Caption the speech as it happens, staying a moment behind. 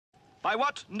By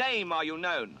what name are you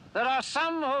known? There are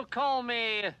some who call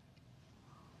me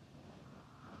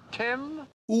Tim.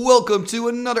 Welcome to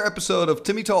another episode of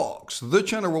Timmy Talks, the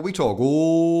channel where we talk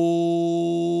old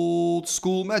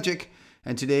school Magic.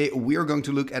 And today we are going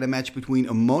to look at a match between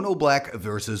Mono Black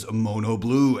versus Mono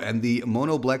Blue. And the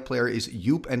Mono Black player is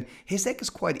Joep, and his deck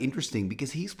is quite interesting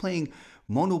because he's playing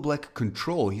Mono Black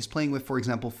Control. He's playing with, for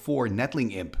example, 4 Nettling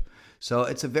Imp. So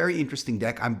it's a very interesting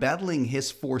deck. I'm battling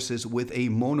his forces with a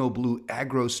Mono Blue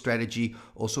aggro strategy,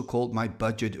 also called my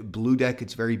budget blue deck.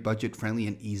 It's very budget friendly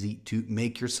and easy to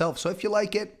make yourself. So if you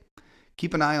like it,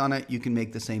 keep an eye on it. You can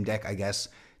make the same deck, I guess.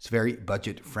 It's very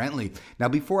budget friendly. Now,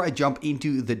 before I jump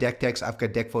into the deck decks, I've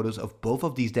got deck photos of both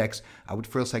of these decks. I would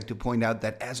first like to point out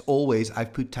that, as always,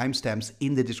 I've put timestamps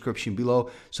in the description below.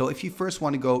 So if you first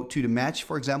want to go to the match,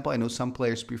 for example, I know some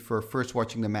players prefer first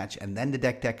watching the match and then the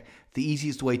deck deck. The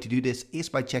easiest way to do this is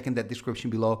by checking that description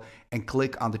below and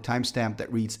click on the timestamp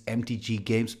that reads MTG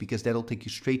Games, because that'll take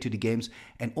you straight to the games.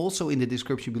 And also in the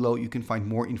description below, you can find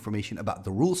more information about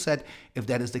the rule set if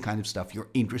that is the kind of stuff you're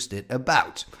interested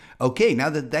about. Okay, now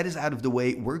that that is out of the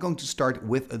way, we're going to start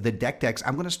with the deck decks.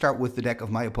 I'm going to start with the deck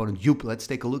of my opponent, Joep. Let's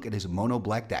take a look at his Mono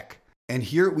Black deck. And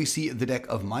here we see the deck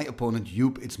of my opponent,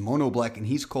 Joep. It's Mono Black, and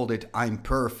he's called it I'm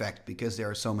Perfect because there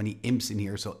are so many imps in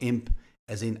here. So imp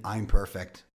as in I'm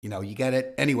perfect. You know, you get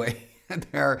it? Anyway,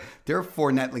 there are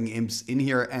 4 Nettling Imps in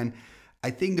here, and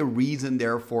I think the reason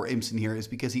there are 4 Imps in here is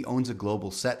because he owns a global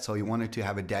set, so he wanted to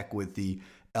have a deck with the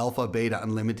Alpha, Beta,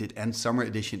 Unlimited, and Summer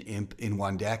Edition Imp in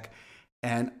one deck.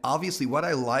 And obviously what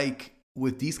I like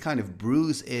with these kind of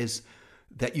brews is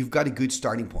that you've got a good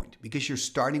starting point because you're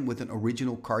starting with an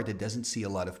original card that doesn't see a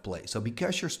lot of play. So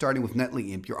because you're starting with Nettling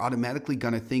Imp, you're automatically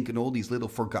going to think in all these little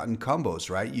forgotten combos,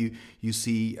 right? You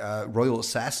see Royal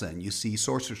Assassin, you see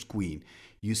Sorcerer's Queen,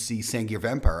 you see Sengir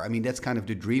Vampire. I mean, that's kind of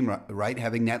the dream, right?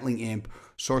 Having Nettling Imp,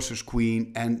 Sorcerer's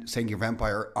Queen, and Sengir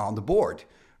Vampire on the board,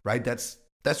 right? That's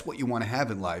what you want to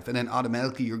have in life. And then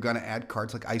automatically you're going to add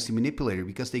cards like Icy Manipulator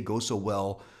because they go so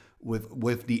well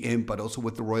with the Imp, but also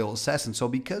with the Royal Assassin. So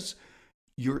because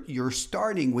you're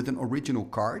starting with an original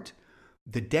card,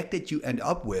 the deck that you end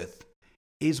up with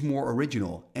is more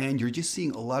original, and you're just seeing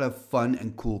a lot of fun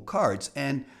and cool cards.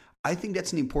 And I think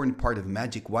that's an important part of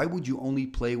Magic. Why would you only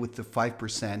play with the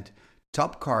 5%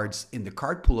 top cards in the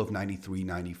card pool of 93,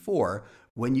 94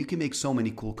 when you can make so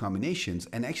many cool combinations?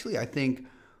 And actually, I think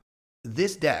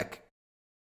this deck,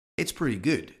 it's pretty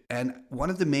good. And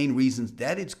one of the main reasons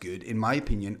that it's good, in my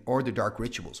opinion, are the Dark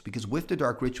Rituals, because with the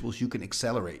Dark Rituals, you can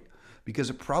accelerate.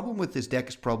 Because a problem with this deck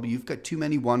is probably you've got too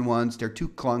many 1/1s, they're too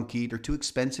clunky, they're too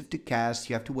expensive to cast,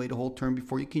 you have to wait a whole turn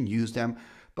before you can use them.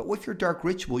 But with your Dark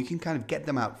Ritual, you can kind of get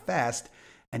them out fast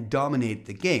and dominate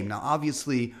the game. Now,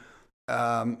 obviously,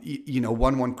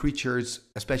 1/1 creatures,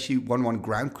 especially 1/1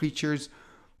 ground creatures,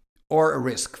 are a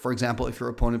risk. For example, if your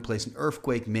opponent plays an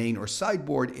Earthquake main or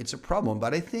sideboard, it's a problem.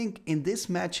 But I think in this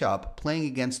matchup, playing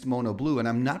against Mono Blue, and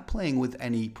I'm not playing with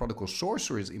any Protocol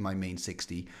Sorcerers in my main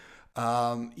 60,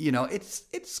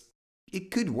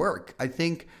 it could work. I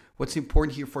think what's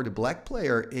important here for the black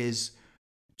player is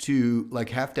to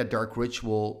have that Dark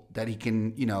Ritual that he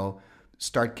can,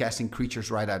 start casting creatures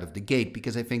right out of the gate.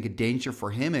 Because I think a danger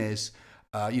for him is,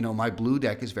 my blue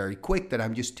deck is very quick, that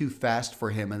I'm just too fast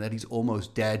for him and that he's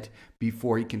almost dead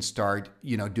before he can start,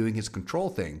 doing his control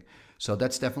thing. So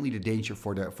that's definitely the danger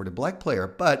for the black player.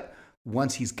 But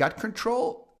once he's got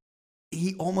control,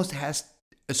 he almost has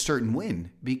a certain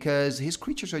win because his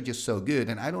creatures are just so good,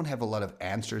 and I don't have a lot of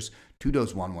answers to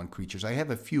those 1/1 creatures. I have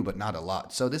a few, but not a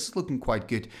lot. So this is looking quite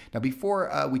good. Now,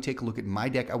 before we take a look at my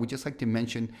deck, I would just like to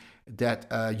mention that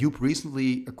Joep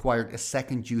recently acquired a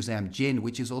second Juzam Djinn,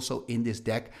 which is also in this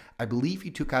deck. I believe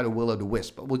he took out a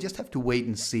Will-O-the-Wisp, but we'll just have to wait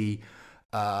and see,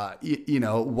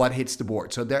 what hits the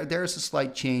board. So there's a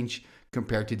slight change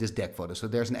compared to this deck photo. So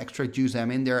there's an extra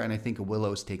Juzam in there, and I think a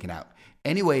Willow is taken out.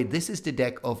 Anyway, this is the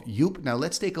deck of Joep. Now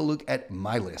let's take a look at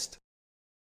my list.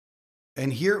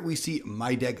 And here we see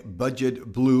my deck,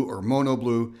 Budget Blue or Mono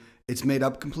Blue. It's made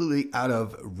up completely out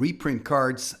of reprint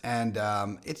cards, and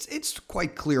it's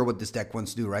quite clear what this deck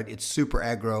wants to do, right? It's super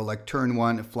aggro, like turn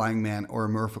 1, a Flying Man or a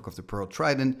Merfolk of the Pearl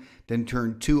Trident, then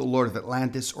turn 2, a Lord of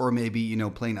Atlantis, or maybe,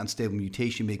 playing Unstable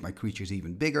Mutation, make my creatures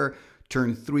even bigger.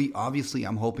 Turn 3, obviously,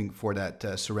 I'm hoping for that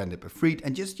Serendip Efreet,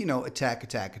 and just, attack,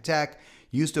 attack, attack.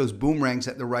 Use those boomerangs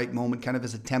at the right moment, kind of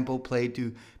as a tempo play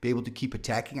to be able to keep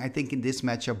attacking. I think in this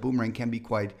matchup, boomerang can be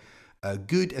quite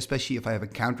good, especially if I have a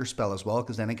counter spell as well,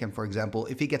 because then I can, for example,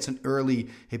 if he gets an early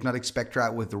Hypnotic Spectre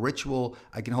out with the Ritual,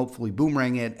 I can hopefully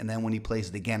boomerang it, and then when he plays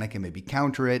it again, I can maybe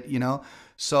counter it,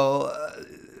 So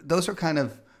those are kind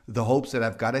of the hopes that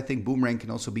I've got. I think boomerang can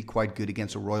also be quite good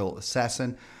against a Royal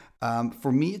Assassin.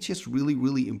 For me, it's just really,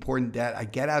 really important that I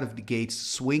get out of the gates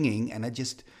swinging and I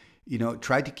just,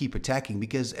 try to keep attacking,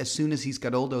 because as soon as he's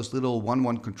got all those little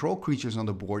 1/1 control creatures on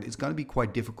the board, it's going to be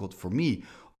quite difficult for me.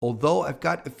 Although I've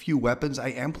got a few weapons, I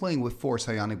am playing with 4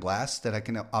 Psionic Blasts that I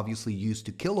can obviously use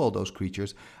to kill all those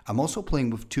creatures. I'm also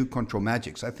playing with 2 Control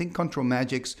Magics. I think Control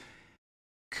Magics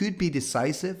could be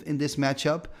decisive in this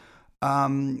matchup,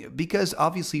 because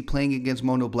obviously playing against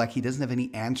Mono Black, he doesn't have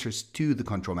any answers to the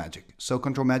Control Magic. So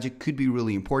Control Magic could be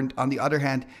really important. On the other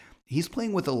hand, he's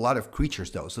playing with a lot of creatures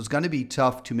though, so it's going to be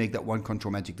tough to make that one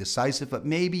Control Magic decisive. But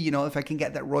maybe, if I can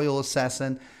get that Royal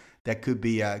Assassin, that could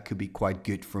be quite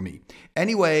good for me.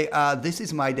 Anyway, this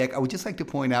is my deck. I would just like to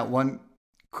point out one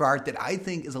card that I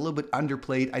think is a little bit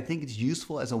underplayed. I think it's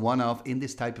useful as a one-off in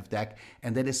this type of deck,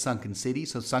 and that is Sunken City.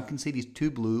 So Sunken City is 2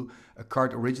 blue, a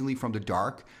card originally from the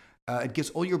Dark. It gives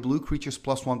all your blue creatures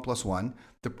 +1/+1.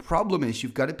 The problem is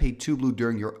you've got to pay 2 blue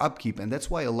during your upkeep, and that's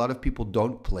why a lot of people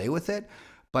don't play with it.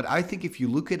 But I think if you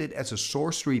look at it as a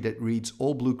sorcery that reads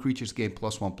all blue creatures gain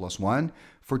 +1/+1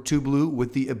 for 2 blue,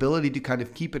 with the ability to kind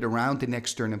of keep it around the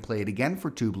next turn and play it again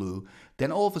for 2 blue, then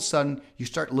all of a sudden you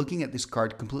start looking at this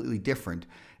card completely different.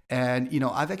 And,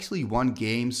 I've actually won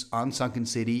games on Sunken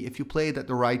City. If you play it at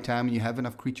the right time and you have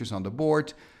enough creatures on the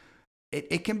board,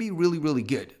 it can be really, really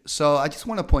good. So I just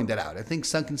want to point that out. I think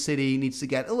Sunken City needs to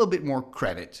get a little bit more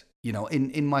credit,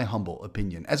 in my humble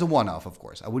opinion. As a one-off, of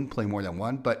course. I wouldn't play more than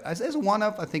one, but as a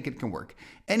one-off, I think it can work.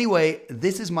 Anyway,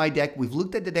 this is my deck. We've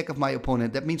looked at the deck of my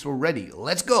opponent. That means we're ready.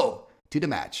 Let's go to the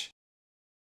match.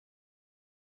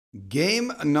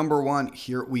 Game number 1.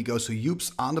 Here we go. So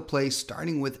Joep's on the play,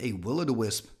 starting with a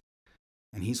Will-O-the-Wisp.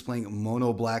 And he's playing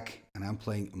Mono Black, and I'm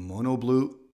playing Mono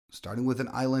Blue. Starting with an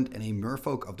island and a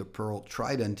Merfolk of the Pearl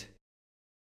Trident.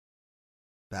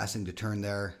 Passing the turn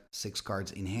there, 6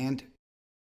 cards in hand.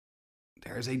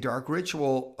 There's a Dark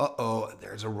Ritual. Uh-oh,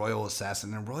 there's a Royal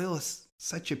Assassin. And Royal is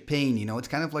such a pain, It's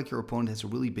kind of like your opponent has a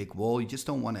really big wall. You just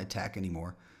don't want to attack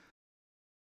anymore.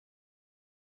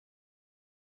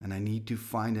 And I need to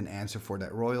find an answer for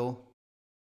that Royal.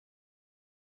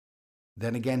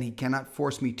 Then again, he cannot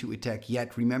force me to attack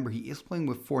yet. Remember, he is playing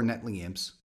with 4 Nettling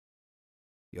Imps.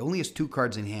 He only has 2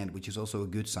 cards in hand, which is also a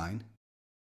good sign.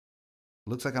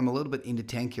 Looks like I'm a little bit in the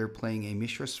tank here, playing a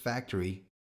Mishra's Factory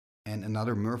and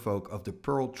another Merfolk of the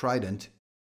Pearl Trident.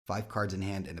 5 cards in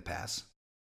hand and a pass.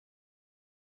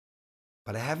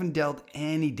 But I haven't dealt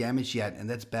any damage yet, and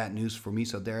that's bad news for me.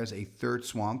 So there's a 3rd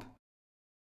Swamp.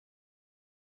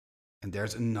 And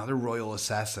there's another Royal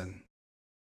Assassin.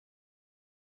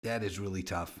 That is really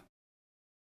tough.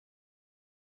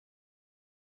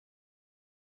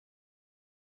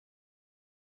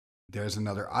 There's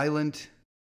another island.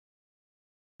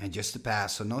 And just a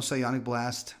pass. So no Psionic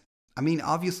Blast. I mean,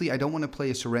 obviously, I don't want to play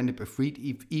a Serendip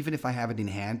Efreet, even if I have it in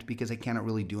hand, because I cannot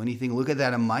really do anything. Look at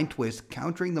that, a Mind Twist.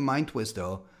 Countering the Mind Twist,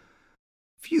 though.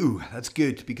 Phew, that's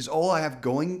good. Because all I have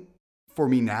going for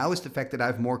me now is the fact that I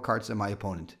have more cards than my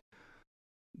opponent.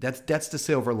 That's the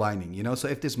silver lining, So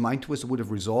if this Mind Twist would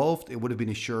have resolved, it would have been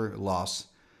a sure loss.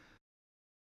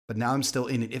 But now I'm still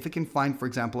in it. If I can find, for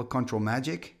example, a Control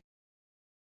Magic,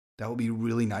 that would be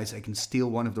really nice. I can steal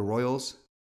one of the Royals.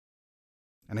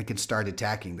 And I can start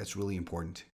attacking. That's really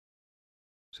important.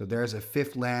 So there's a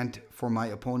 5th land for my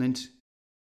opponent.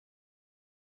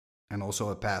 And also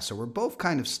a pass. So we're both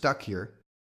kind of stuck here.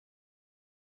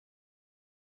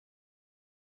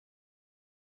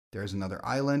 There's another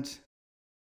island.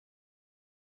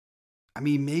 I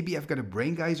mean, maybe I've got a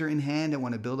Brain Geyser in hand. I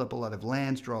want to build up a lot of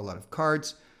lands, draw a lot of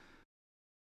cards.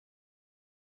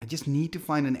 I just need to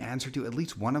find an answer to at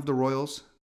least one of the Royals.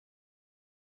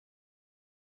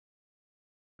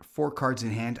 4 cards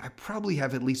in hand. I probably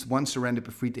have at least one Serendip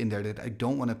Efreet in there that I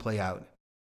don't want to play out.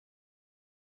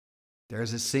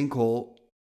 There's a Sinkhole.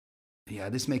 Yeah,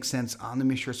 this makes sense on the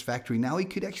Mishra's Factory. Now he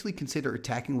could actually consider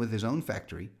attacking with his own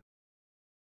factory.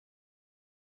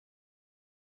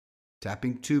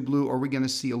 Tapping 2 blue, or we're going to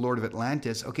see a Lord of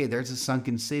Atlantis. Okay, there's a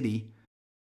Sunken City.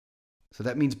 So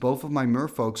that means both of my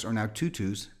Merfolks are now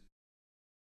 2/2s.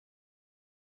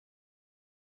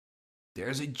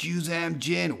 There's a Juzam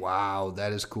Djinn. Wow,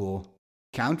 that is cool.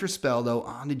 Counterspell, though,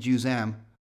 on the Juzam.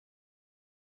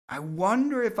 I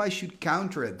wonder if I should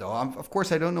counter it, though. Of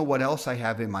course, I don't know what else I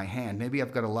have in my hand. Maybe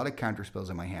I've got a lot of counterspells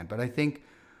in my hand. But I think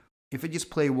if I just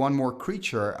play one more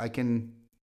creature, I can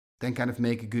then kind of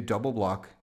make a good double block,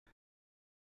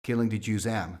 killing the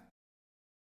Juzam.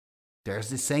 There's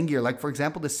the Sengir. Like, for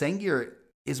example, the Sengir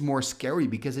is more scary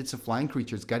because it's a flying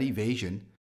creature. It's got evasion.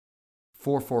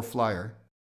 4/4 flyer.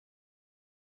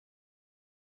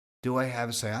 Do I have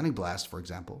a Psionic Blast, for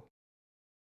example?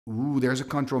 Ooh, there's a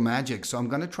control magic. So I'm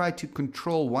going to try to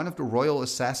control one of the royal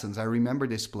assassins. I remember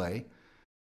this play.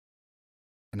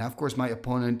 And of course, my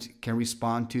opponent can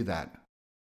respond to that.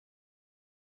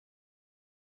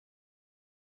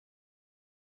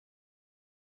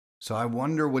 So I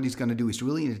wonder what he's going to do. He's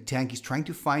really in a tank. He's trying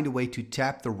to find a way to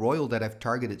tap the royal that I've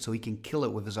targeted so he can kill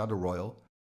it with his other royal.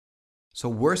 So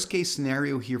worst case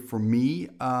scenario here for me,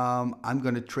 I'm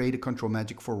going to trade a control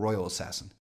magic for royal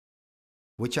assassin,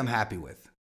 which I'm happy with.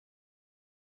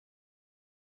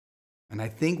 And I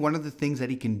think one of the things that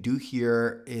he can do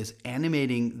here is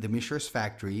animating the Mishra's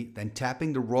factory, then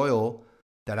tapping the royal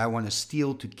that I want to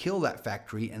steal to kill that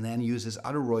factory, and then use his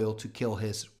other royal to kill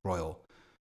his royal.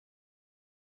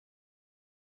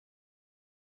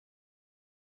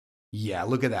 Yeah,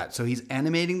 look at that. So he's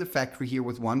animating the factory here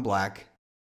with one black.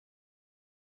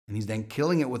 And he's then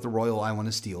killing it with the royal I want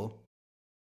to steal.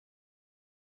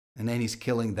 And then he's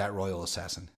killing that royal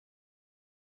assassin.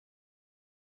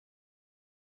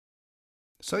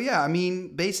 So yeah, I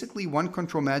mean, basically one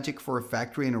control magic for a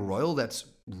factory and a royal, that's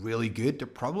really good. The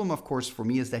problem, of course, for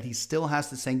me is that he still has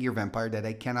the Sengir Vampire that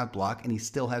I cannot block, and he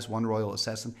still has one royal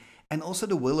assassin. And also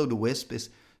the Will-O-the-Wisp is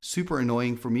super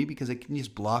annoying for me because I can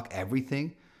just block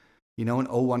everything. You know, an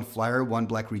 0-1 flyer, 1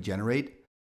 black regenerate.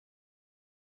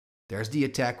 There's the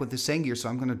attack with the Sengir, so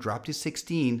I'm going to drop to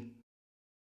 16.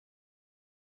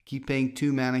 Keep paying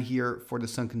 2 mana here for the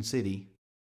Sunken City.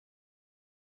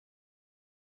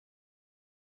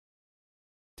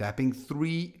 Tapping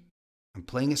 3. I'm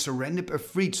playing a Serendip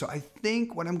Efreet, so I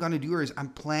think what I'm going to do here is I'm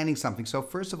planning something. So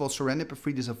first of all, Serendip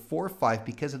Efreet is a 4/5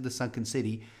 because of the Sunken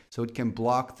City, so it can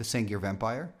block the Sengir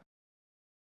Vampire,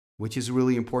 which is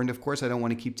really important. Of course, I don't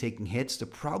want to keep taking hits. The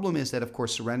problem is that, of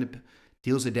course, Serendip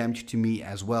deals the damage to me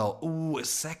as well. Ooh, a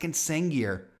second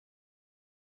Sengir.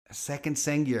 A second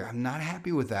Sengir. I'm not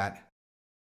happy with that.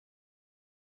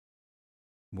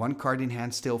 1 card in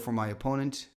hand still for my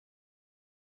opponent.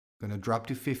 Gonna drop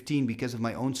to 15 because of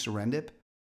my own Serendip.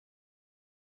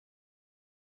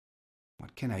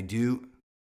 What can I do?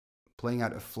 Playing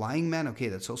out a Flying Man. Okay,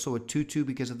 that's also a 2/2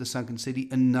 because of the Sunken City.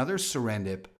 Another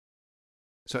Serendip.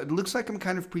 So it looks like I'm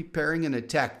kind of preparing an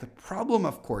attack. The problem,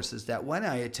 of course, is that when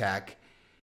I attack,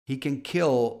 he can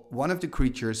kill one of the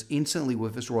creatures instantly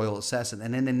with his Royal Assassin.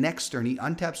 And then the next turn, he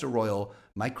untaps the Royal.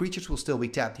 My creatures will still be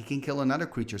tapped. He can kill another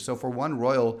creature. So for 1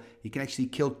 Royal, he can actually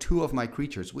kill 2 of my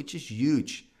creatures, which is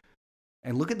huge.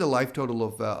 And look at the life total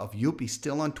of Joep. He's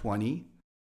still on 20.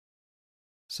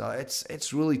 So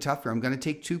it's really tough here. I'm going to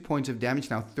take 2 points of damage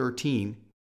now, 13.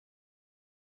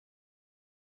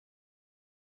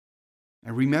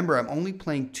 And remember, I'm only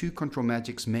playing 2 Control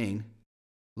Magics main.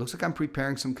 Looks like I'm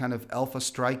preparing some kind of Alpha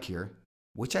Strike here,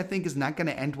 which I think is not going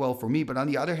to end well for me. But on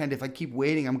the other hand, if I keep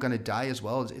waiting, I'm going to die as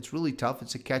well. It's really tough.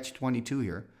 It's a catch-22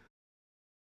 here.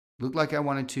 Looked like I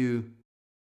wanted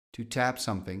to tap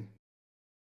something.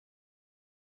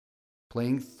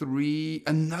 Playing 3,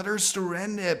 another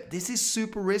Serendip. This is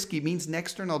super risky. It means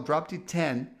next turn I'll drop to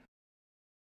 10.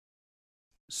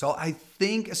 So I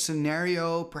think a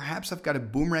scenario, perhaps I've got a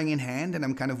Boomerang in hand and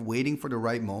I'm kind of waiting for the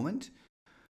right moment.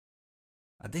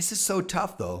 This is so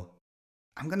tough though.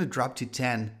 I'm going to drop to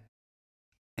 10.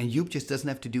 And Joep just doesn't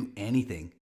have to do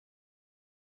anything.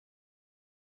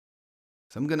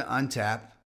 So I'm going to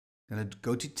untap. I'm going to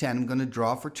go to 10. I'm going to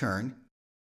draw for turn.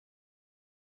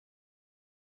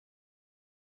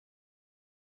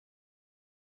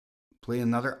 Play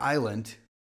another island.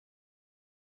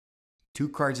 2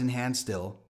 cards in hand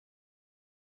still.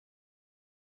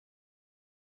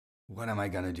 What am I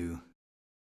going to do?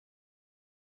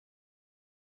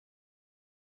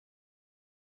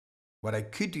 What I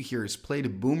could do here is play the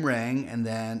Boomerang and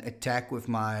then attack with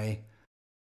my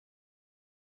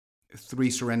 3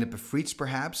 Serendip Efreets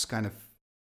perhaps, kind of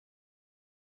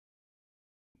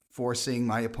forcing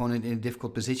my opponent in a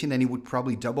difficult position. Then he would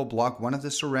probably double block one of the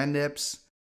Serendips,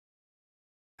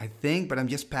 I think, but I'm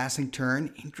just passing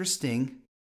turn. Interesting.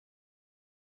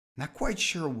 Not quite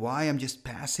sure why I'm just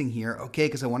passing here. Okay,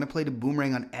 because I want to play the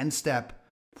Boomerang on end step,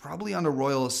 probably on the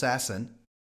Royal Assassin.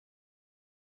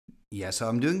 Yeah, so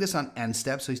I'm doing this on end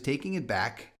step, so he's taking it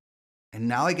back. And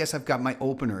now I guess I've got my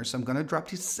opener, so I'm going to drop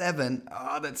to 7.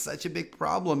 Oh, that's such a big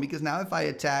problem, because now if I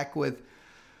attack with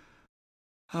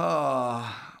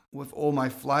all my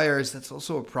flyers, that's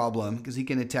also a problem, because he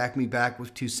can attack me back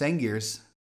with 2 Sengirs.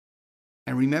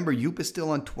 And remember, Joep is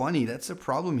still on 20. That's a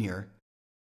problem here.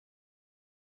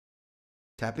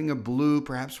 Tapping a blue,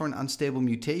 perhaps for an unstable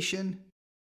mutation.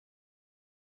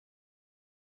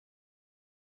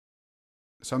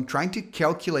 So I'm trying to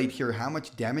calculate here how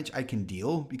much damage I can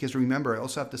deal. Because remember, I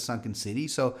also have the Sunken City.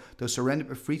 So those Serendip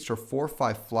Efreets are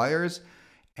 4/5 flyers.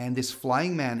 And this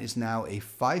flying man is now a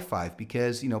 5/5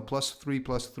 because, you know,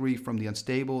 +3/+3 from the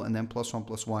unstable and then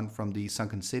 +1/+1 from the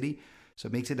sunken city. So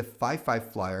it makes it a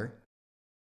 5/5 flyer.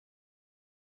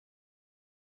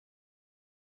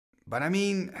 But I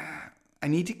mean, I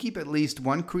need to keep at least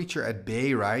one creature at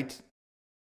bay, right?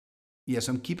 Yes,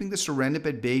 I'm keeping the Serendip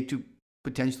at bay to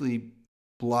potentially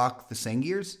block the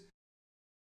Sengirs.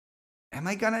 Am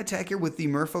I gonna attack here with the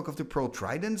Merfolk of the Pearl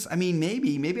Tridents? I mean,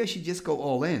 maybe. Maybe I should just go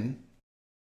all in.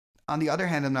 On the other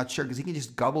hand, I'm not sure because he can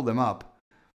just gobble them up.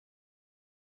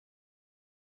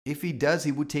 If he does,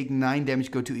 he would take 9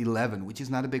 damage, go to 11, which is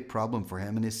not a big problem for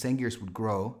him, and his Sengirs would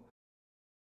grow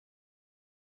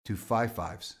to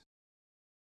 5/5s.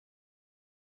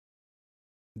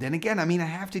 Then again, I mean, I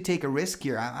have to take a risk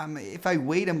here. If I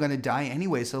wait, I'm going to die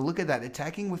anyway. So look at that.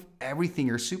 Attacking with everything.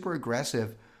 You're super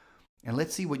aggressive. And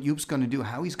let's see what Joep's going to do,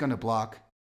 how he's going to block.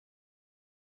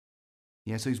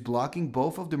 Yeah, so he's blocking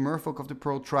both of the Merfolk of the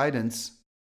Pearl Tridents.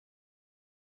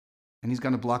 And he's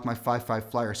going to block my 5/5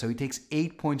 flyer. So he takes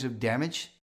 8 points of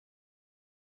damage.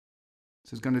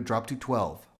 So it's going to drop to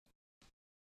 12.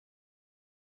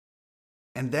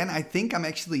 And then I think I'm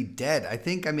actually dead. I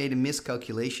think I made a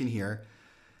miscalculation here.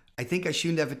 I think I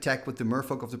shouldn't have attacked with the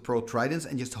Merfolk of the Pearl Tridents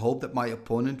and just hoped that my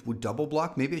opponent would double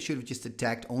block. Maybe I should have just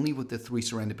attacked only with the 3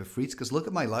 Serendip Ifrits, because look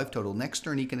at my life total. Next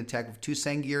turn he can attack with 2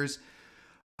 Sengirs,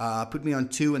 put me on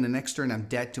 2, and the next turn I'm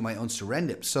dead to my own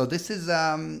Serendip. So this is,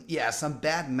 yeah, some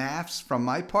bad maths from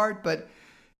my part, but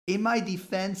in my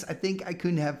defense, I think I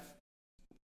couldn't have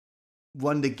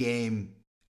won the game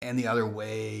any other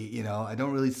way. You know, I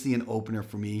don't really see an opener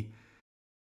for me.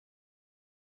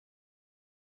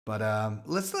 But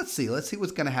let's see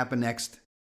what's gonna happen next.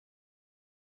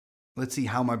 Let's see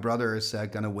how my brother is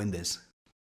gonna win this.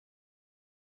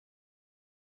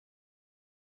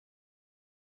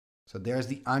 So there's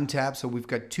the untap. So we've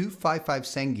got 2 5/5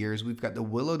 Sengirs. We've got the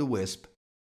Will-O-the-Wisp.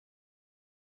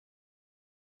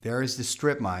 There is the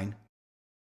Strip Mine.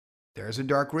 There's a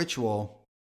Dark Ritual.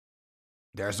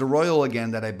 There's the Royal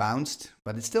again that I bounced,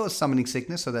 but it's still a Summoning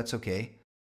Sickness, so that's okay.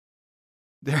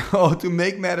 There, oh, to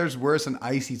make matters worse, an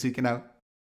Icy, so you can now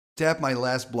tap my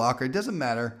last blocker. It doesn't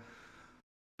matter.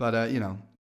 But, you know,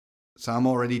 so I'm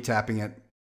already tapping it.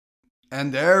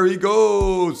 And there he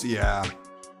goes. Yeah,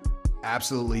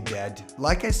 absolutely dead.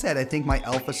 Like I said, I think my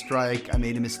Alpha Strike, I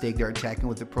made a mistake there attacking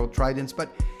with the Pearl Tridents.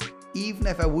 But even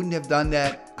if I wouldn't have done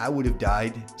that, I would have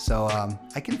died. So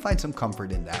I can find some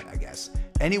comfort in that, I guess.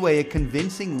 Anyway, a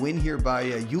convincing win here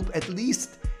by Joep, at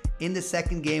least. In the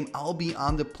second game, I'll be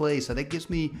on the play, so that gives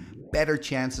me better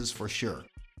chances for sure.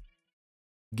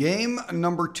 Game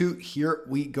number 2, here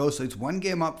we go. So it's 1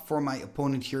 game up for my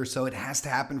opponent here, so it has to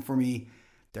happen for me.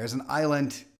 There's an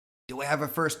island. Do I have a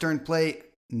first turn play?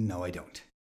 No, I don't.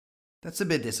 That's a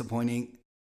bit disappointing.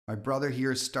 My brother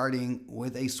here is starting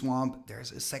with a swamp.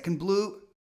 There's a second blue.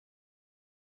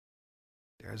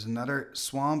 There's another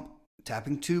swamp.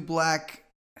 Tapping 2 black.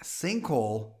 A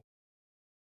sinkhole.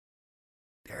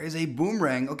 There is a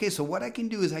boomerang. Okay, so what I can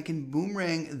do is I can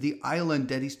boomerang the island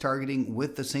that he's targeting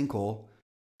with the sinkhole,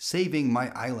 saving my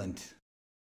island.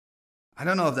 I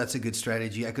don't know if that's a good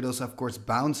strategy. I could also, of course,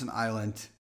 bounce an island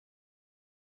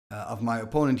of my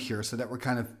opponent here so that we're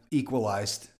kind of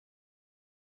equalized.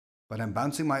 But I'm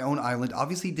bouncing my own island.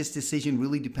 Obviously, this decision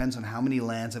really depends on how many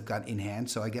lands I've got in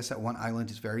hand, so I guess that 1 island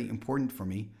is very important for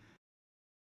me.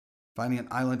 Finding an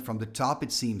island from the top,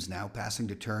 it seems now, passing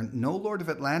the turn. No Lord of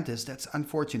Atlantis, that's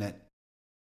unfortunate.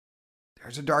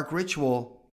 There's a Dark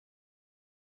Ritual.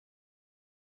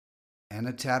 And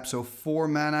a tap, so 4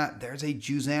 mana. There's a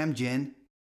Juzam Djinn.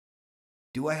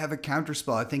 Do I have a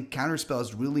counterspell? I think counterspell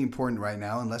is really important right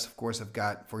now, unless, of course, I've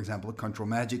got, for example, a Control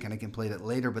Magic and I can play that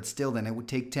later, but still, then it would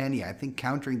take 10. Yeah, I think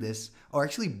countering this, or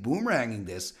actually boomeranging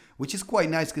this, which is quite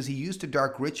nice because he used a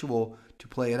Dark Ritual to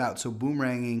play it out. So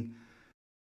boomeranging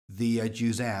the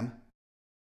Juzam.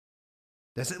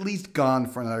 That's at least gone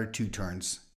for another 2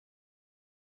 turns.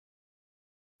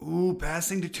 Ooh,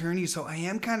 passing the turn. So I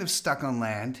am kind of stuck on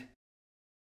land.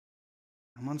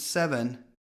 I'm on 7.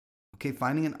 Okay,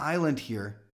 finding an island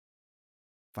here.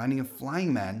 Finding a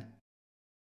flying man.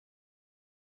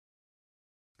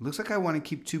 Looks like I want to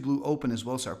keep 2 blue open as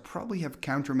well, so I probably have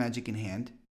counter magic in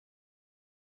hand.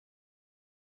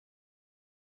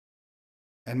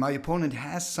 And my opponent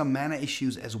has some mana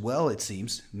issues as well, it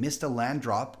seems. Missed a land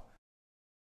drop.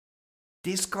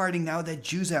 Discarding now that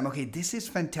Juzam. Okay, this is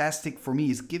fantastic for me.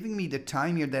 It's giving me the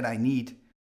time here that I need.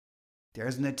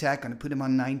 There's an attack. Gonna put him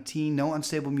on 19. No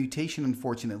unstable mutation,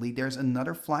 unfortunately. There's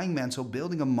another flying man, so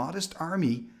building a modest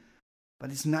army. But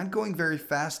it's not going very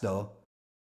fast, though.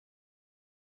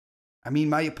 I mean,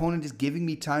 my opponent is giving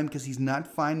me time because he's not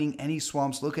finding any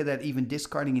swamps. Look at that, even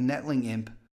discarding a Nettling Imp.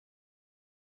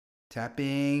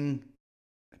 Tapping,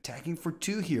 attacking for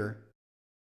 2 here.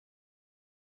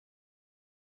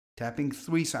 Tapping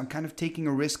 3, so I'm kind of taking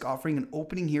a risk, offering an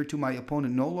opening here to my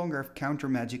opponent. No longer have counter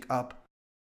magic up.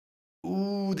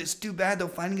 Ooh, this is too bad though,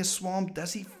 finding a swamp.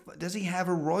 Does he have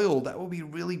a royal? That will be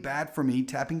really bad for me.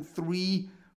 Tapping 3,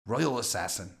 Royal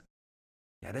Assassin.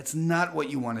 Yeah, that's not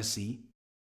what you want to see.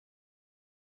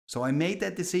 So I made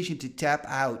that decision to tap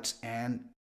out, and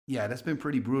yeah, that's been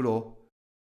pretty brutal.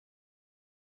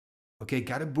 Okay,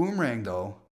 got a boomerang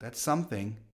though. That's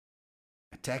something.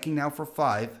 Attacking now for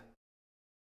 5.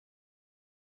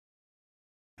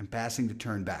 And passing the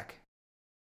turn back.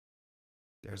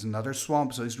 There's another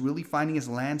swamp, so he's really finding his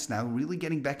lands now, really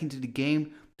getting back into the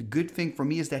game. The good thing for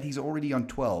me is that he's already on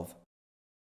 12.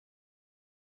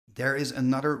 There is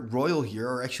another royal here,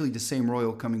 or actually the same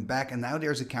royal coming back, and now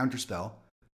there's a counterspell.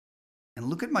 And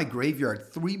look at my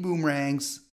graveyard, 3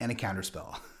 boomerangs and a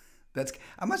counterspell.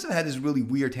 I must have had this really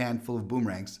weird hand full of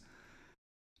boomerangs.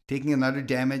 Taking another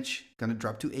damage, gonna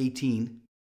drop to 18.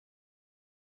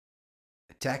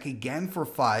 Attack again for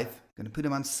 5, gonna put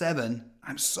him on 7.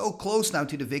 I'm so close now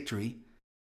to the victory.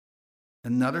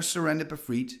 Another Surrender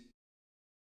Befried.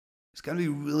 It's gonna be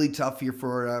really tough here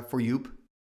for Joep.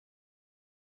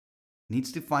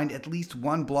 Needs to find at least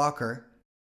 1 blocker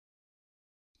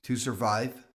to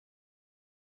survive.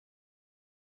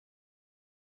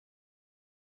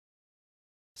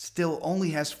 Still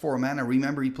only has 4 mana.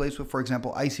 Remember, he plays with, for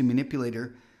example, Icy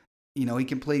Manipulator. You know, he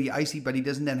can play the Icy, but he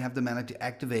doesn't then have the mana to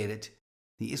activate it.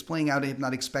 He is playing out a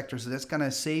Hypnotic Spectre, so that's going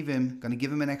to save him, going to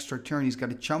give him an extra turn. He's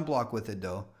got a chump block with it,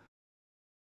 though.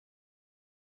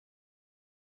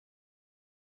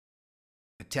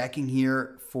 Attacking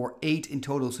here for 8 in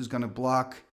total, so he's going to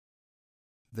block.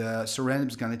 The Surrender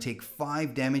is going to take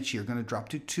 5 damage here, going to drop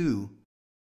to 2.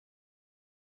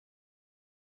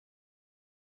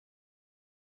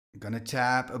 I'm going to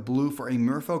tap a blue for a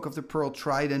Merfolk of the Pearl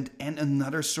Trident and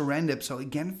another Surrender. So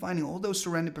again, finding all those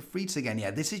Surrender Befrieds again.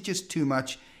 Yeah, this is just too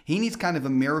much. He needs kind of a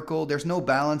miracle. There's no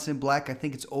balance in black. I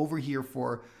think it's over here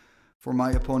for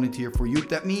my opponent here, for Joep.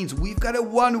 That means we've got a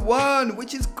 1-1,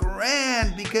 which is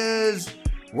grand because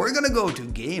we're going to go to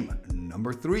game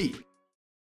number 3.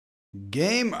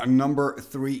 Game number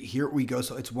 3. Here we go.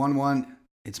 So it's 1-1.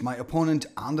 It's my opponent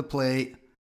on the play,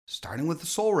 starting with the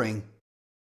Soul Ring.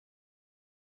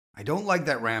 I don't like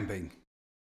that ramping.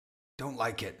 Don't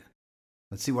like it.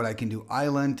 Let's see what I can do.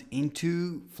 Island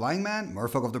into Flying Man.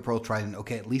 Merfolk of the Pearl Trident.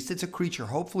 Okay, at least it's a creature.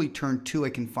 Hopefully turn 2 I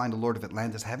can find a Lord of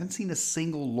Atlantis. I haven't seen a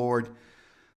single Lord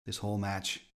this whole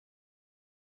match.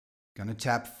 Gonna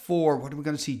tap 4. What are we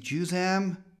gonna see?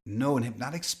 Juzam? No, an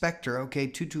Hypnotic Spectre. Okay,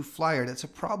 2/2 flyer. That's a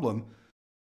problem.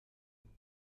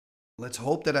 Let's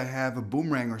hope that I have a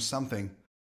boomerang or something.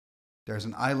 There's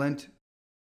an island.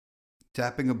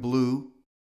 Tapping a blue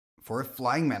for a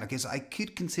Flying Man. Okay, so I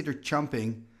could consider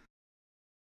chumping.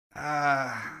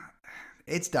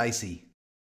 It's dicey.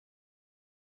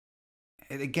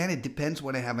 And again, it depends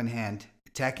what I have in hand.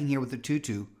 Attacking here with the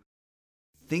 2/2.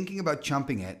 Thinking about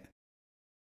chumping it.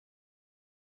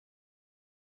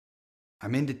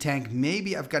 I'm in the tank.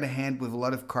 Maybe I've got a hand with a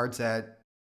lot of cards that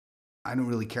I don't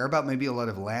really care about. Maybe a lot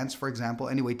of lands, for example.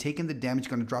 Anyway, taking the damage,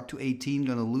 going to drop to 18.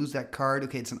 Going to lose that card.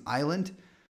 Okay, it's an island.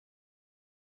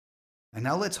 And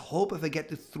now let's hope if I get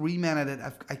to 3 mana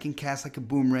that I can cast like a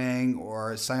Boomerang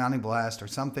or a Psionic Blast or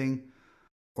something.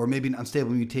 Or maybe an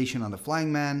Unstable Mutation on the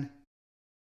Flying Man.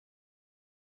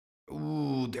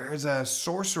 Ooh, there's a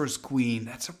Sorcerer's Queen.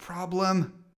 That's a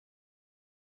problem.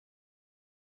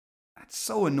 That's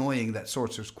so annoying, that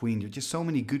Sorcerer's Queen. There's just so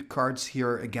many good cards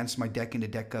here against my deck in the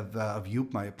deck of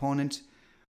Joep, my opponent.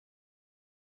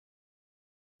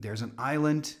 There's an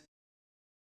island.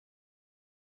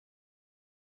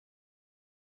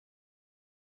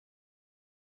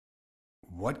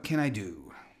 What can I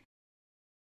do?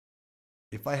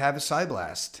 If I have a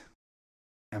Psyblast,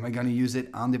 am I going to use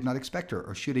it on the Hypnotic Spectre,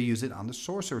 or should I use it on the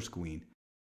Sorcerer's Queen?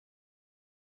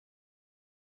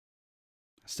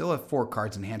 I still have 4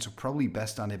 cards in hand, so probably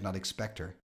best on Hypnotic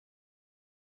Spectre.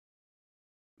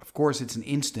 Of course, it's an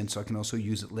instant, so I can also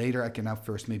use it later. I can now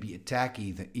first maybe attack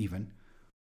even.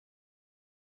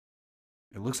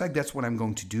 It looks like that's what I'm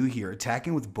going to do here.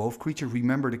 Attacking with both creatures.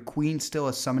 Remember, the Queen still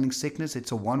has Summoning Sickness.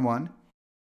 It's a 1/1.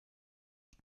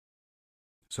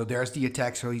 So there's the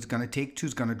attack. So he's going to take 2.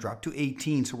 He's going to drop to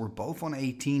 18. So we're both on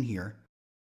 18 here.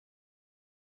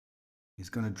 He's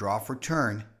going to draw for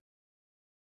turn.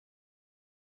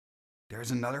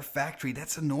 There's another factory.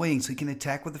 That's annoying. So he can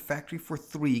attack with the factory for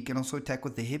 3. He can also attack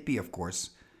with the hippie, of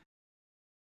course.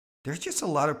 There's just a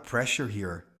lot of pressure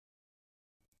here.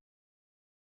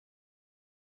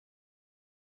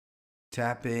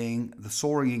 Tapping the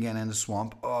Soul Ring again and the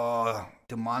Swamp. Oh,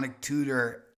 Demonic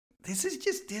Tutor. This is...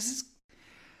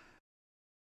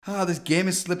 this game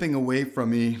is slipping away from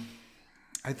me.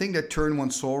 I think that turn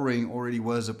 1 Soul Ring already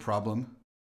was a problem.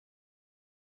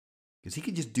 Because he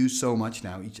could just do so much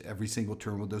now, every single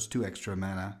turn with those 2 extra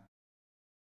mana.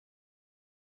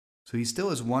 So he still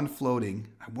has 1 floating.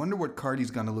 I wonder what card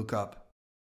he's going to look up.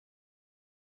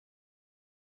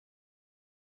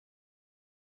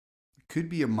 It could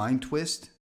be a Mind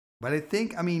Twist. But I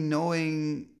think, I mean,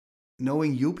 knowing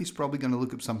Joep, he's probably going to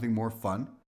look up something more fun.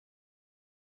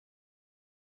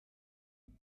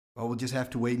 Well, we'll just have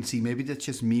to wait and see. Maybe that's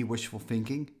just me wishful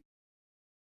thinking.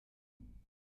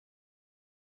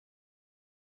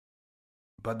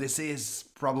 But this is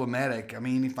problematic. I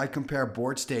mean, if I compare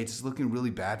board states, it's looking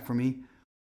really bad for me.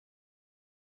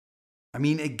 I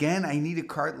mean, again, I need a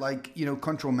card like,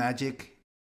 Control Magic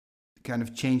to kind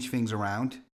of change things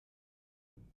around.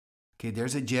 Okay,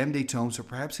 there's a Gem Day Tome, so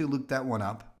perhaps he'll look that one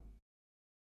up.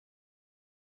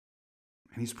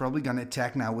 And he's probably going to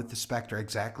attack now with the Spectre.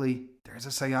 Exactly. There's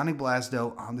a Psionic Blast,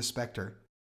 though, on the Spectre.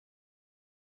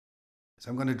 So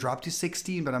I'm going to drop to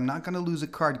 16, but I'm not going to lose a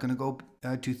card. Going to go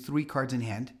to 3 cards in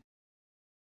hand.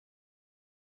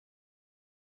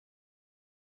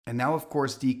 And now, of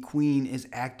course, the Queen is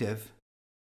active.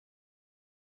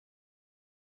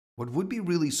 What would be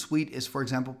really sweet is, for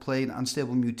example, play an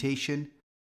Unstable Mutation.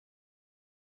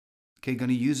 Okay, going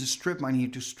to use a Strip Mine here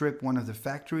to strip one of the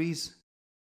factories.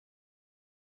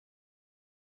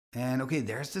 And okay,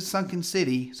 there's the Sunken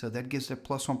City. So that gives a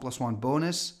 +1/+1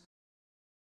 bonus.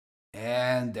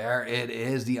 And there it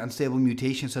is, the Unstable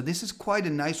Mutation. So this is quite a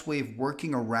nice way of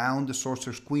working around the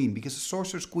Sorcerer's Queen, because the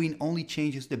Sorcerer's Queen only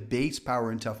changes the base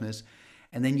power and toughness,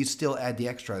 and then you still add the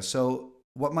extras. So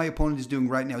what my opponent is doing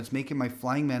right now is making my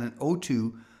Flying Man an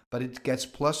O2, but it gets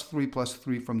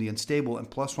 +3/+3 from the Unstable and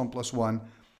 +1/+1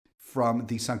 from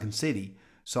the Sunken City.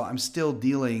 So I'm still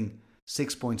dealing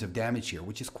 6 points of damage here,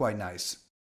 which is quite nice.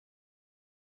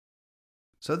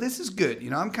 So this is good.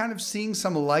 I'm kind of seeing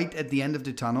some light at the end of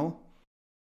the tunnel.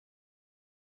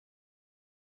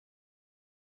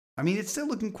 I mean, it's still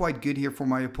looking quite good here for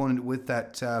my opponent with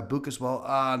that book as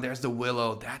well. There's the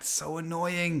Willow. That's so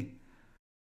annoying.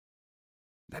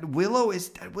 That Willow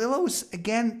is,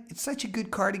 again, it's such a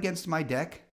good card against my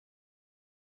deck.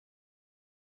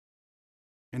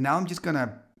 And now I'm just going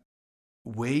to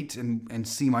wait and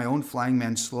see my own Flying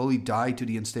Man slowly die to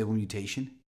the Unstable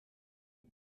Mutation.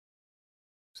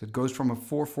 So it goes from a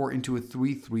 4/4 into a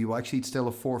 3/3. Well, actually, it's still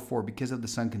a 4/4 because of the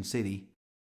Sunken City.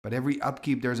 But every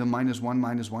upkeep, there's a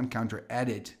 -1/-1 counter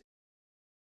added.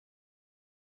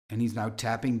 And he's now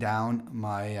tapping down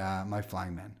my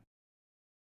Flying Man.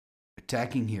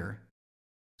 Attacking here.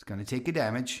 It's going to take a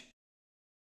damage.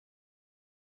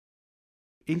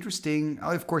 Interesting.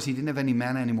 Oh, of course, he didn't have any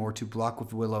mana anymore to block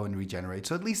with Willow and regenerate.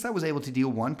 So at least I was able to deal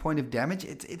 1 point of damage.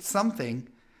 It's something.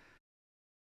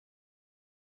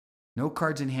 No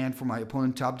cards in hand for my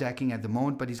opponent top decking at the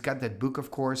moment, but he's got that book, of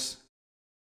course.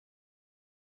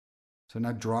 So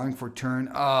now drawing for turn.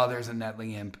 Oh, there's a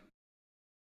Nettling Imp.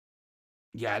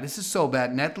 Yeah, this is so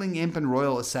bad. Nettling Imp and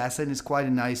Royal Assassin is quite a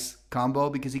nice combo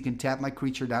because he can tap my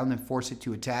creature down and force it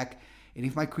to attack. And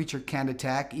if my creature can't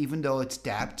attack, even though it's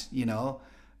tapped,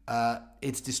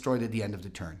 it's destroyed at the end of the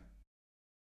turn.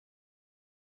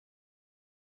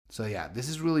 So yeah, this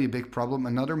is really a big problem.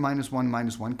 Another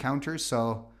 -1/-1 counter,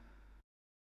 so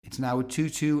it's now a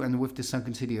 2/2, and with the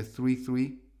Sunken City a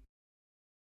 3/3.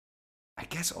 I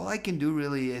guess all I can do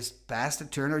really is pass the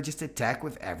turn or just attack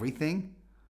with everything.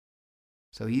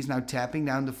 So he's now tapping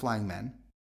down the Flying Man.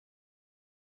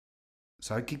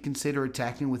 So I could consider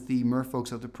attacking with the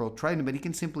Merfolks of the Pearl Trident, but he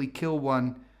can simply kill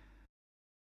one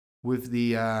with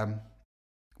the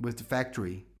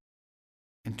factory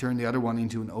and turn the other one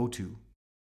into an O2.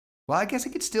 Well, I guess I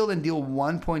could still then deal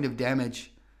 1 point of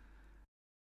damage.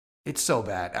 It's so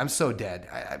bad. I'm so dead.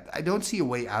 I don't see a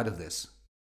way out of this.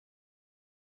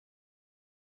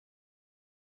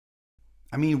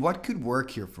 I mean, what could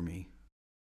work here for me?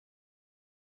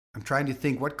 I'm trying to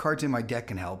think what cards in my deck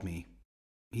can help me.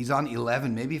 He's on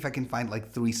 11. Maybe if I can find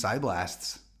like 3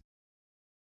 Psyblasts.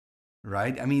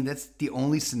 Right? I mean, that's the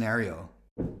only scenario.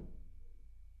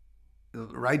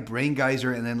 Right? Brain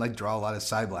Geyser and then like draw a lot of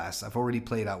Psyblasts. I've already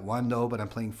played out 1 though, but I'm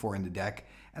playing 4 in the deck.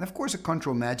 And of course a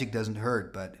Control Magic doesn't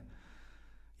hurt, but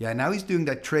yeah, now he's doing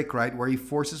that trick, right, where he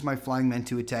forces my Flying Man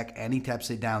to attack and he taps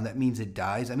it down. That means it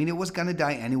dies. I mean, it was going to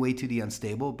die anyway to the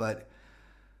Unstable, but...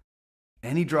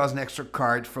 And he draws an extra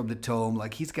card from the tome.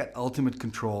 Like, he's got ultimate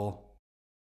control.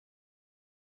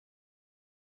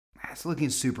 It's looking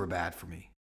super bad for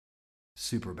me.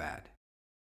 Super bad.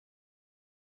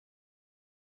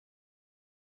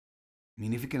 I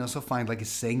mean, if you can also find like a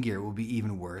Sengir, it would be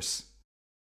even worse.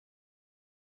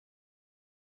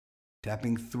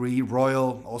 Tapping 3,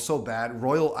 Royal, also bad.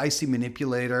 Royal Icy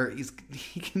Manipulator.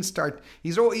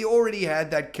 He already had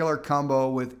that killer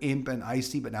combo with Imp and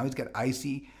Icy, but now he's got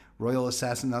Icy. Royal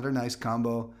Assassin, another nice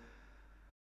combo.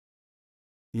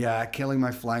 Yeah, killing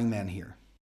my flying man here.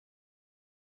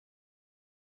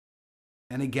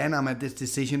 And again, I'm at this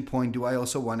decision point. Do I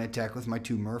also want to attack with my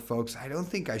 2 merfolks? I don't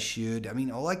think I should. I mean,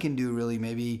 all I can do really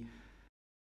maybe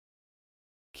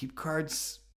keep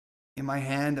cards in my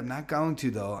hand. I'm not going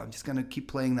to, though. I'm just going to keep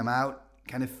playing them out,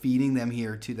 kind of feeding them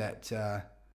here to that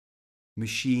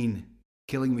machine,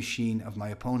 killing machine of my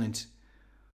opponent.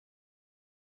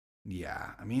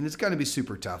 Yeah, I mean, it's going to be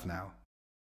super tough now.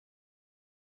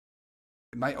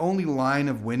 My only line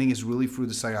of winning is really through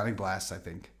the Psionic Blast, I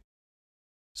think.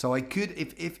 So I could,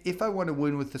 if I want to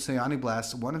win with the Psionic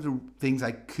Blast, one of the things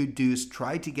I could do is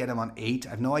try to get him on 8.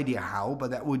 I have no idea how,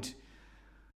 but that would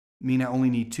mean I only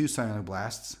need 2 Psionic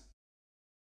Blasts.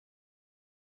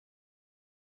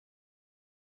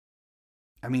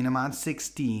 I mean, I'm on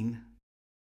 16.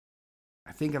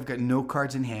 I think I've got no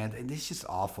cards in hand, and this is just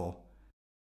awful.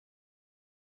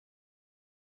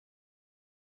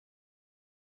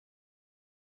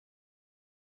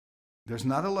 There's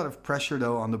not a lot of pressure,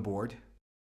 though, on the board.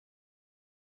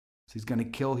 So he's going to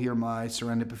kill here my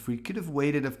Serendipity. Could have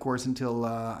waited, of course, until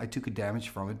I took a damage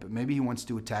from it, but maybe he wants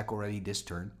to attack already this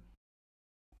turn.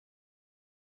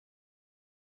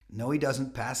 No, he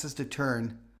doesn't. Passes the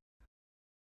turn.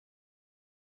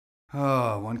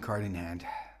 Oh, 1 card in hand.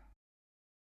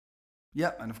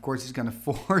 Yep, and of course he's going to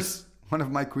force one of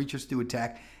my creatures to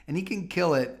attack, and he can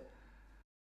kill it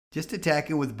just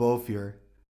attacking with both here.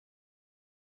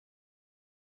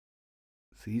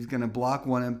 So he's going to block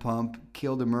 1 and pump,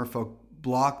 kill the merfolk,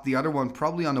 block the other one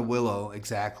probably on the Willow,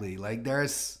 exactly. Like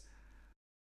there's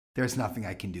nothing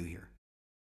I can do here.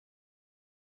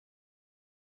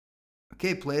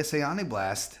 Okay, play a Psionic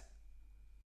Blast.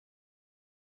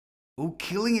 Oh,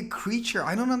 killing a creature.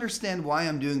 I don't understand why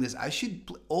I'm doing this. I should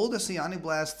all the Psionic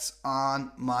Blasts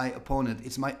on my opponent.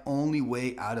 It's my only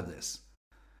way out of this.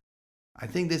 I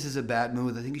think this is a bad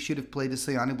move. I think you should have played the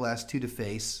Psionic Blast to the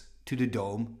face, to the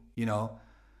dome, you know.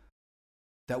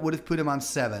 That would have put him on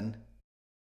 7.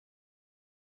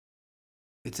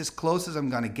 It's as close as I'm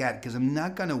going to get because I'm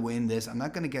not going to win this. I'm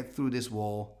not going to get through this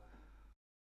wall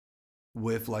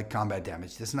with like combat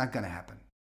damage. That's not going to happen.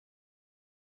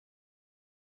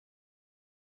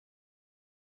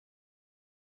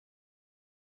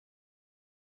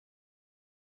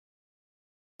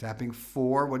 Tapping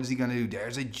 4. What is he going to do?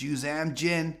 There's a Juzam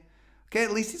Jin. Okay,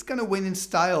 at least he's going to win in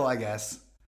style, I guess.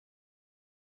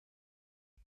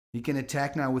 He can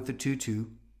attack now with the 2/2.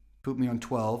 Put me on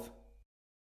 12.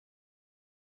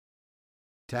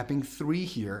 Tapping 3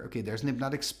 here. Okay, there's an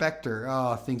Hypnotic Spectre.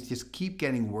 Oh, things just keep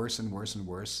getting worse and worse and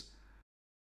worse.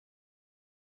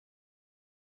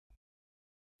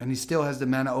 And he still has the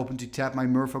mana open to tap my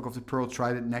Merfolk of the Pearl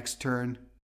Trident next turn.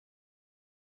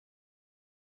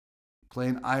 Play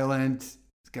an island.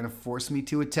 It's going to force me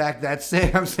to attack. That's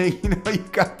it. I'm saying, you know, you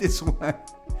got this one.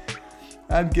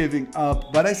 I'm giving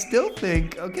up. But I still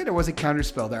think, okay, there was a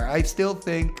counterspell there. I still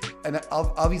think, and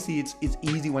obviously it's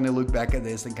easy when I look back at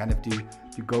this and kind of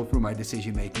to go through my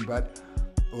decision making. But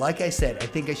like I said, I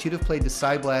think I should have played the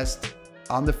Psyblast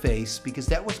on the face because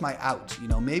that was my out. You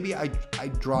know, maybe I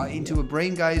draw into a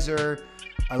Brain Geyser.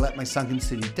 I let my Sunken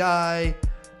City die.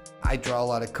 I draw a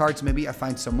lot of cards. Maybe I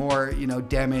find some more, you know,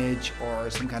 damage or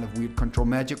some kind of weird control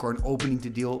magic or an opening to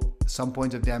deal some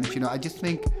points of damage. You know, I just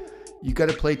think you got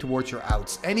to play towards your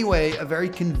outs. Anyway, a very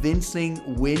convincing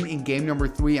win in game number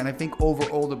 3. And I think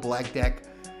overall the black deck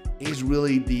is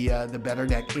really the better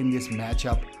deck in this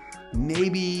matchup.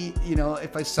 Maybe, you know,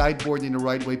 if I sideboard in the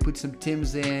right way, put some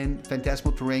Tims in,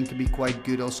 Phantasmal Terrain can be quite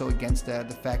good also against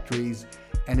the factories.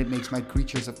 And it makes my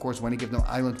creatures, of course, when I give them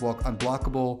Island Walk,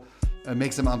 unblockable.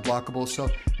 Makes them unblockable. So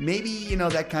maybe, you know,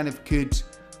 that kind of could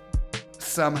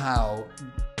somehow,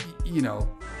 you know,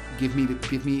 give me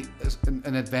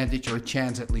an advantage or a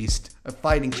chance, at least a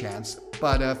fighting chance.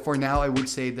 But for now, I would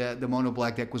say the mono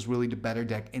black deck was really the better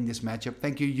deck in this matchup.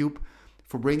 Thank you, Joep,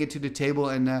 for bringing it to the table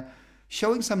and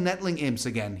showing some Nettling Imps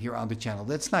again here on the channel.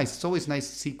 That's nice. It's always nice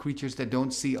to see creatures that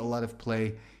don't see a lot of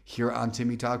play here on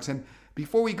Timmy Talks. And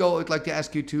before we go, I'd like to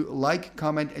ask you to like,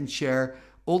 comment, and share.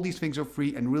 All these things are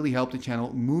free and really help the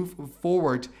channel move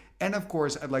forward. And of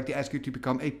course, I'd like to ask you to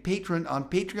become a patron on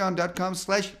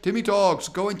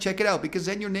patreon.com/TimmyTalks. Go and check it out because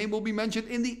then your name will be mentioned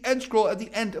in the end scroll at the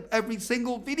end of every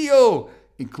single video,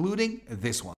 including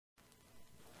this one.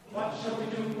 What shall we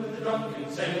do with the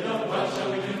drunken sailor? What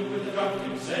shall we do with the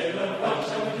drunken sailor? What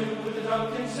shall we do with the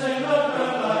drunken sailor?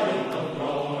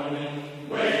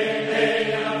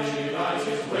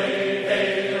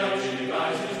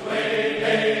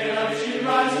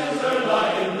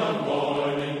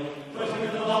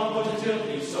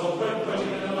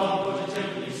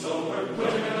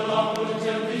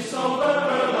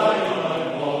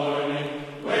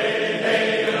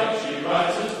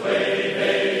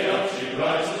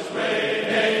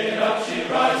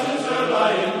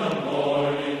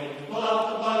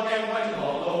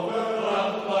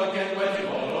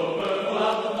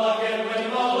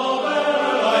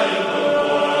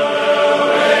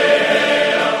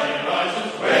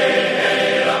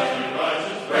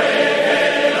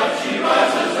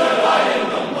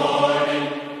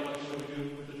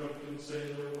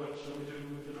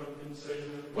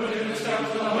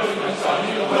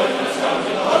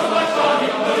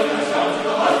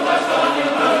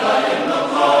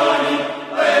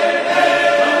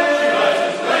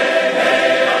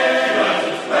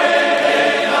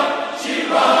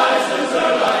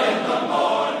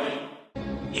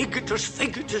 Igitus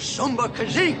Figitus Sumba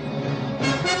Kazee.